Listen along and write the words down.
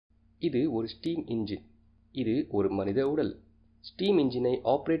இது ஒரு steam engine. இது ஒரு மனித உடல். ஸ்டீம் இன்ஜினை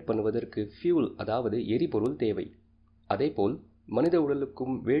ஆப்ரேட் பண்ணுவதற்கு ஃபியூல் அதாவது எரிபொருள் தேவை. அதேபோல் மனித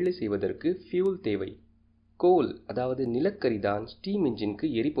உடலுக்கும் வேலை செய்வதற்கு ஃபியூல் தேவை. கோல் அதாவது நிலக்கரி தான் ஸ்டீம் இன்ஜினுக்கு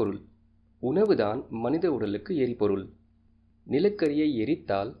எரிபொருள். உணவு தான் மனித உடலுக்கு எரிபொருள். நிலக்கரியை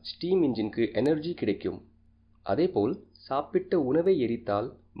எரித்தால் ஸ்டீம் இன்ஜினுக்கு எனர்ஜி கிடைக்கும். அதேபோல் சாப்பிட்ட உணவை எரித்தால்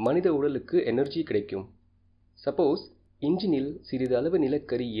மனித உடலுக்கு எனர்ஜி கிடைக்கும். சப்போஸ் இன்ஜினில் சிறிதளவு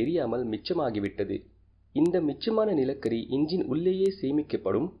நிலக்கரி எரியாமல் மிச்சமாகிவிட்டது. இந்த மிச்சமான நிலக்கரி இன்ஜின் உள்ளேயே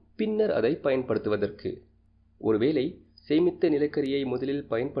சேமிக்கப்படும். பின்னர் அதை பயன்படுத்துவதற்கு. ஒருவேளை சேமித்த நிலக்கரியை முதலில்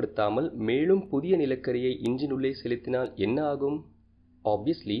பயன்படுத்தாமல் மேலும் புதிய நிலக்கரியை இன்ஜின் உள்ளே செலுத்தினால் என்ன ஆகும்?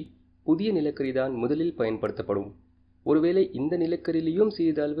 ஆப்வியஸ்லி புதிய நிலக்கரி தான் முதலில் பயன்படுத்தப்படும். ஒருவேளை இந்த நிலக்கரியிலும்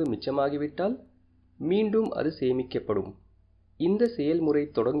சிறிதளவு மிச்சமாகிவிட்டால் மீண்டும் அது சேமிக்கப்படும். இந்த செயல்முறை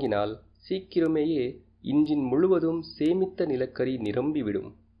தொடங்கினால் சீக்கிரமேயே இன்ஜின் முழுவதும் சேமித்த நிலக்கரி நிரம்பிவிடும்.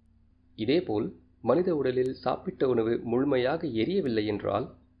 இதேபோல் மனித உடலில் சாப்பிட்ட உணவு முழுமையாக எரியவில்லை என்றால்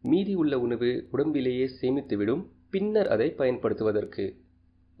மீதி உள்ள உணவு உடம்பிலேயே சேமித்துவிடும். பின்னர் அதை பயன்படுத்துவதற்கு.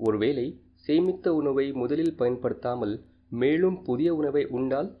 ஒருவேளை சேமித்த உணவை முதலில் பயன்படுத்தாமல் மேலும் புதிய உணவை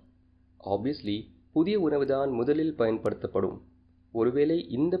உண்டால் ஆப்வியஸ்லி புதிய உணவுதான் முதலில் பயன்படுத்தப்படும். ஒருவேளை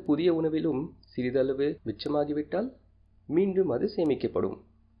இந்த புதிய உணவிலும் சிறிதளவு மிச்சமாகிவிட்டால் மீண்டும் அது சேமிக்கப்படும்.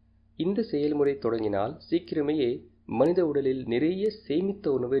 இந்த செயல்முறை தொடங்கினால் சீக்கிரமேயே மனித உடலில் நிறைய சேமித்த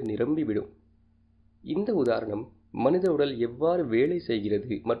உணவு நிரம்பிவிடும். இந்த உதாரணம் மனித உடல் எவ்வாறு வேலை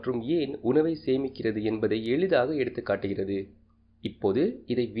செய்கிறது மற்றும் ஏன் உணவை சேமிக்கிறது என்பதை எளிதாக எடுத்து காட்டுகிறது. இப்போது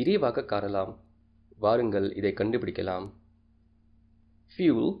இதை விரிவாக காணலாம். வாருங்கள் இதை கண்டுபிடிக்கலாம்.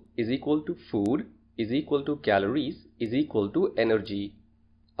 Fuel is equal to food is equal to calories is equal to energy.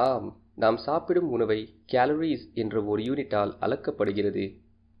 ஆம், நாம் சாப்பிடும் உணவை கேலரிஸ் என்ற ஒரு யூனிட்டால் அளக்கப்படுகிறது.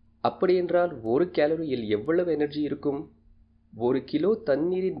 அப்படியென்றால் ஒரு கேலரியில் எவ்வளவு எனர்ஜி இருக்கும்? 1 கிலோ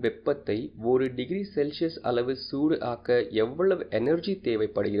தண்ணீரின் வெப்பத்தை 1 டிகிரி செல்சியஸ் அளவு சூடு ஆக்க எவ்வளவு எனர்ஜி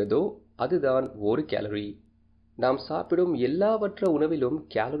தேவைப்படுகிறதோ அதுதான் 1 கேலரி. நாம் சாப்பிடும் எல்லாவற்ற உணவிலும்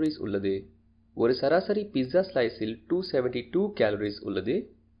கேலரிஸ் உள்ளது. ஒரு சராசரி பிஸ்ஸா ஸ்லைஸில் 272 கேலரிஸ் உள்ளது.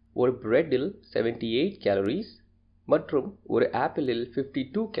 ஒரு பிரெட்டில் 78 கேலரிஸ் மற்றும் ஒரு ஆப்பிளில்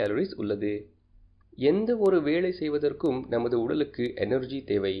 52 கேலரிஸ் உள்ளது. எந்த ஒரு வேலை செய்வதற்கும் நமது உடலுக்கு எனர்ஜி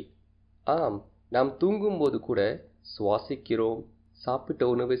தேவை. ஆம், நாம் தூங்கும்போது கூட சுவாசிக்கிறோம், சாப்பிட்ட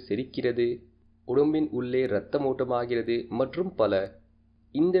உணவு செரிக்கிறது, உடம்பின் உள்ளே இரத்தம் ஓட்டமாகிறது மற்றும் பல.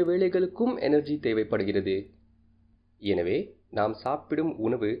 இந்த வேலைகளுக்கும் எனர்ஜி தேவைப்படுகிறது. எனவே நாம் சாப்பிடும்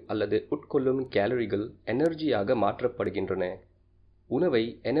உணவு அல்லது உட்கொள்ளும் கேலரிகள் எனர்ஜியாக மாற்றப்படுகின்றன. உணவை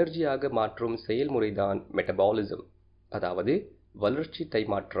எனர்ஜியாக மாற்றும் செயல்முறைதான் மெட்டபாலிசம், அதாவது வளர்ச்சி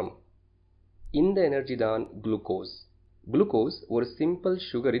தைமாற்றம். இந்த எனர்ஜி தான் குளுக்கோஸ். குளுக்கோஸ் ஒரு சிம்பிள்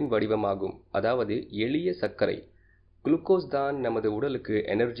சுகரின் வடிவமாகும், அதாவது எளிய சர்க்கரை. குளுக்கோஸ் தான் நமது உடலுக்கு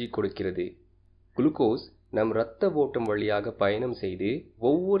எனர்ஜி கொடுக்கிறது. குளுக்கோஸ் நம் இரத்த ஓட்டம் வழியாக பயணம் செய்து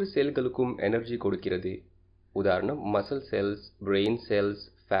ஒவ்வொரு செல்களுக்கும் எனர்ஜி கொடுக்கிறது. உதாரணம் muscle cells, brain cells,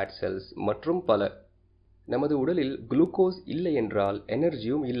 fat cells மற்றும் பல. நமது உடலில் குளுக்கோஸ் இல்லை என்றால்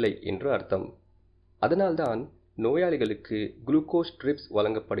எனர்ஜியும் இல்லை என்று அர்த்தம். அதனால்தான் நோயாளிகளுக்கு குளுக்கோஸ் ட்ரிப்ஸ்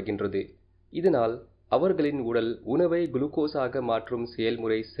வழங்கப்படுகின்றது. இதனால் அவர்களின் உடல் உணவை குளுக்கோஸாக மாற்றும்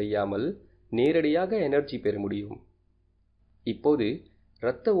செயல்முறை செய்யாமல் நேரடியாக எனர்ஜி பெற முடியும். இப்போது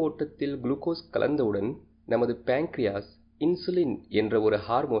இரத்த ஓட்டத்தில் குளுக்கோஸ் கலந்தவுடன் நமது பேங்க்ரியாஸ் இன்சுலின் என்ற ஒரு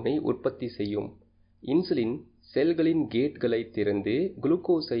ஹார்மோனை உற்பத்தி செய்யும். இன்சுலின் செல்களின் கேட்களை திறந்து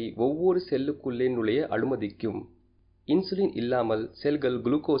குளுக்கோஸை ஒவ்வொரு செல்லுக்குள்ளே நுழைய அனுமதிக்கும். இன்சுலின் இல்லாமல் செல்கள்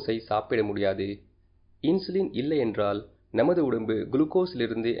குளுக்கோஸை சாப்பிட முடியாது. இன்சுலின் இல்லை என்றால் நமது உடம்பு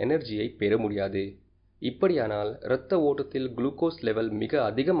குளுக்கோஸிலிருந்து எனர்ஜியை பெற முடியாது. இப்படியானால் இரத்த ஓட்டத்தில் குளுக்கோஸ் லெவல் மிக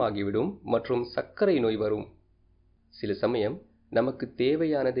அதிகமாகிவிடும் மற்றும் சர்க்கரை நோய் வரும். சில சமயம் நமக்கு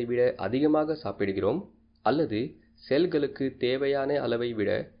தேவையானதை விட அதிகமாக சாப்பிடுகிறோம் அல்லது செல்களுக்கு தேவையான அளவை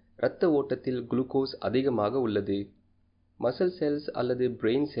விட இரத்த ஓட்டத்தில் குளுக்கோஸ் அதிகமாக உள்ளது. மசில் செல்ஸ் அல்லது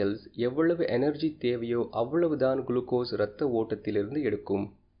பிரெயின் செல்ஸ் எவ்வளவு எனர்ஜி தேவையோ அவ்வளவுதான் குளுக்கோஸ் இரத்த ஓட்டத்திலிருந்து எடுக்கும்.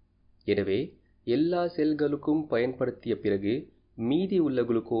 எனவே எல்லா செல்களுக்கும் பயன்படுத்திய பிறகு மீதி உள்ள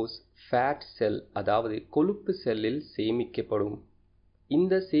குளுக்கோஸ் ஃபேட் செல் அதாவது கொழுப்பு செல்லில் சேமிக்கப்படும்.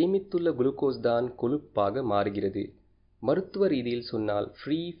 இந்த சேமித்துள்ள குளுக்கோஸ் தான் கொழுப்பாக மாறுகிறது. மருத்துவ ரீதியில் சொன்னால்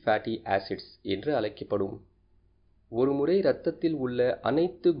ஃப்ரீ ஃபேட்டி ஆசிட்ஸ் என்று அழைக்கப்படும். ஒரு முறை இரத்தத்தில் உள்ள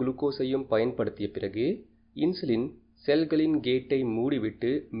அனைத்து குளுக்கோஸையும் பயன்படுத்திய பிறகு இன்சுலின் செல்களின் கேட்டை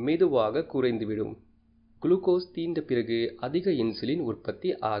மூடிவிட்டு மெதுவாக குறைந்துவிடும். குளுக்கோஸ் தீர்ந்த பிறகு அதிக இன்சுலின்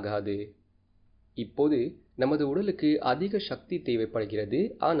உற்பத்தி ஆகாது. இப்போது நமது உடலுக்கு அதிக சக்தி தேவைப்படுகிறது.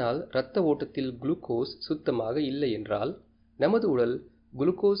 ஆனால் இரத்த ஓட்டத்தில் குளுக்கோஸ் சுத்தமாக இல்லை என்றால் நமது உடல்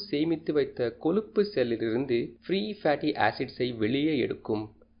குளுக்கோஸ் சேமித்து வைத்த கொழுப்பு செல்லிலிருந்து ஃப்ரீ ஃபேட்டி ஆசிட்ஸை வெளியே எடுக்கும்.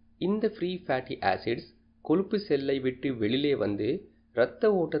 இந்த ஃப்ரீ ஃபேட்டி ஆசிட்ஸ் கொழுப்பு செல்லை விட்டு வெளியே வந்து இரத்த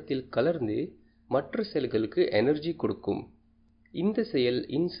ஓட்டத்தில் கலர்ந்து மற்ற செல்களுக்கு எனர்ஜி கொடுக்கும். இந்த செயல்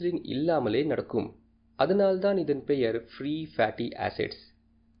இன்சுலின் இல்லாமலே நடக்கும். அதனால்தான் இதன் பெயர் ஃப்ரீ ஃபேட்டி ஆசிட்ஸ்.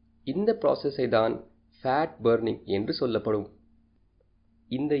 இந்த ப்ராசஸை தான் ஃபேட் பர்னிங் என்று சொல்லப்படும்.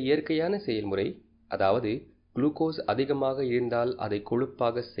 இந்த இயற்கையான செயல்முறை, அதாவது குளுக்கோஸ் அதிகமாக இருந்தால் அதை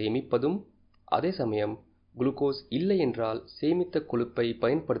கொழுப்பாக சேமிப்பதும், அதே சமயம் குளுக்கோஸ் இல்லை என்றால் சேமித்த கொழுப்பை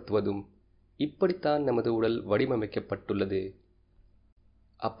பயன்படுத்துவதும், இப்படித்தான் நமது உடல் வடிவமைக்கப்பட்டுள்ளது.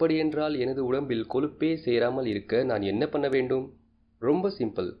 அப்படியென்றால் எனது உடம்பில் கொழுப்பே சேராமல் இருக்க நான் என்ன பண்ண வேண்டும்? ரொம்ப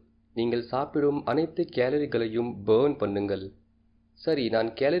சிம்பிள். நீங்கள் சாப்பிடும் அனைத்து கேலரிகளையும் பர்ன் பண்ணுங்கள். சரி, நான்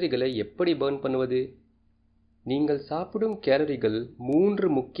கேலரிகளை எப்படி பர்ன் பண்ணுவது? நீங்கள் சாப்பிடும் கேலரிகள் 3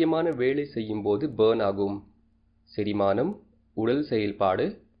 முக்கியமான வேலை செய்யும் போது பர்ன் ஆகும். செரிமானம், உடல் செயல்பாடு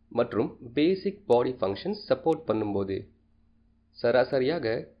மற்றும் பேசிக் பாடி ஃபங்க்ஷன்ஸ் சப்போர்ட் பண்ணும்போது. சராசரியாக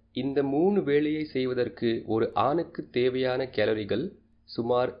இந்த 3 வேலையை செய்வதற்கு ஒரு ஆணுக்கு தேவையான கேலரிகள்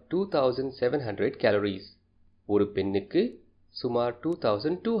சுமார் 2700 கேலரிஸ், ஒரு பெண்ணுக்கு சுமார்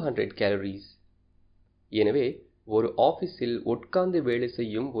 2200 கேலரிஸ். எனவே ஒரு ஆபீஸில் உட்கார்ந்து வேலை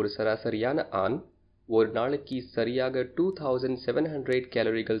செய்யும் ஒரு சராசரியான ஆண் ஒரு நாளைக்கு சரியாக 2700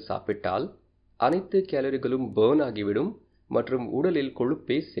 கேலரிகள் சாப்பிட்டால் அனைத்து கேலரிகளும் பர்ன் ஆகிவிடும் மற்றும் உடலில்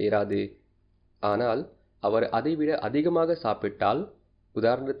கொழுப்பே சேராது. ஆனால் அவர் அதைவிட அதிகமாக சாப்பிட்டால்,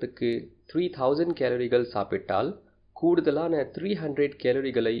 உதாரணத்துக்கு 3000 கேலரிகள் சாப்பிட்டால், கூடுதலான 300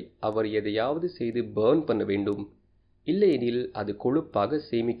 கேலரிகளை அவர் எதையாவது செய்து பர்ன் பண்ண வேண்டும். இல்லையெனில் அது கொழுப்பாக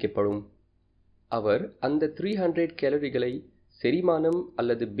சேமிக்கப்படும். அவர் அந்த 300 கேலரிகளை செரிமானம்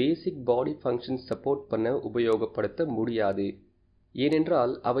அல்லது பேசிக் பாடி ஃபங்க்ஷன்ஸ் சப்போர்ட் பண்ண உபயோகப்படுத்த முடியாது.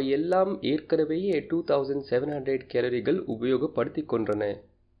 ஏனென்றால் அவை எல்லாம் ஏற்கனவே 2700 கேலரிகள் உபயோகப்படுத்திக் கொண்டன.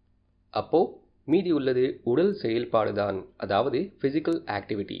 அப்போ மீதி உள்ளது உடல் செயல்பாடுதான், அதாவது பிசிக்கல்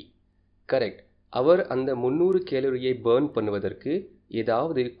ஆக்டிவிட்டி. கரெக்ட். அவர் அந்த 300 கேலரியை பர்ன் பண்ணுவதற்கு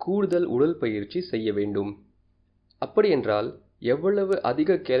ஏதாவது கூடுதல் உடல் பயிற்சி செய்ய வேண்டும். அப்படியென்றால் எவ்வளவு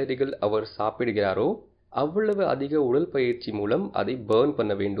அதிக கேலரிகள் அவர் சாப்பிடுகிறாரோ அவ்வளவு அதிக உடல் பயிற்சி மூலம் அதை பர்ன்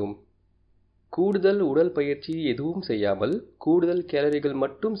பண்ண வேண்டும். கூடுதல் உடல் பயிற்சி எதுவும் செய்யாமல் கூடுதல் கேலரிகள்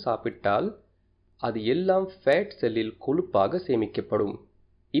மட்டும் சாப்பிட்டால் அது எல்லாம் ஃபேட் செல்லில் கொழுப்பாக சேமிக்கப்படும்.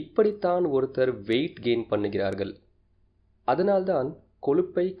 இப்படித்தான் ஒருத்தர் வெயிட் கெயின் பண்ணுகிறார்கள். அதனால்தான்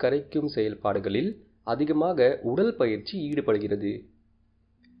கொழுப்பை கரைக்கும் செயல்பாடுகளில் அதிகமாக உடல் பயிற்சி ஈடுபடுகிறது.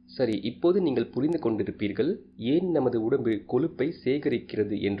 சரி, இப்போது நீங்கள் புரிந்து கொண்டிருப்பீர்கள் ஏன் நமது உடம்பு கொழுப்பை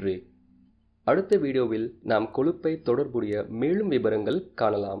சேகரிக்கிறது என்று. அடுத்த வீடியோவில் நாம் கொழுப்பை தொடர்புடைய மேலும் விவரங்கள்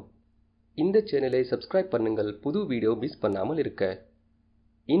காணலாம். இந்த சேனலை சப்ஸ்கிரைப் பண்ணுங்கள், புது வீடியோ மிஸ் பண்ணாமல் இருக்க.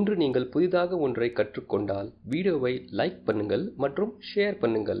 இன்று நீங்கள் புதிதாக ஒன்றை கற்றுக்கொண்டால் வீடியோவை லைக் பண்ணுங்கள் மற்றும் ஷேர்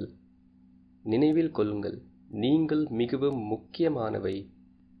பண்ணுங்கள். நினைவில் கொள்ளுங்கள், நீங்கள் மிகவும் முக்கியமானவை.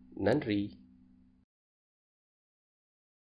 நன்றி.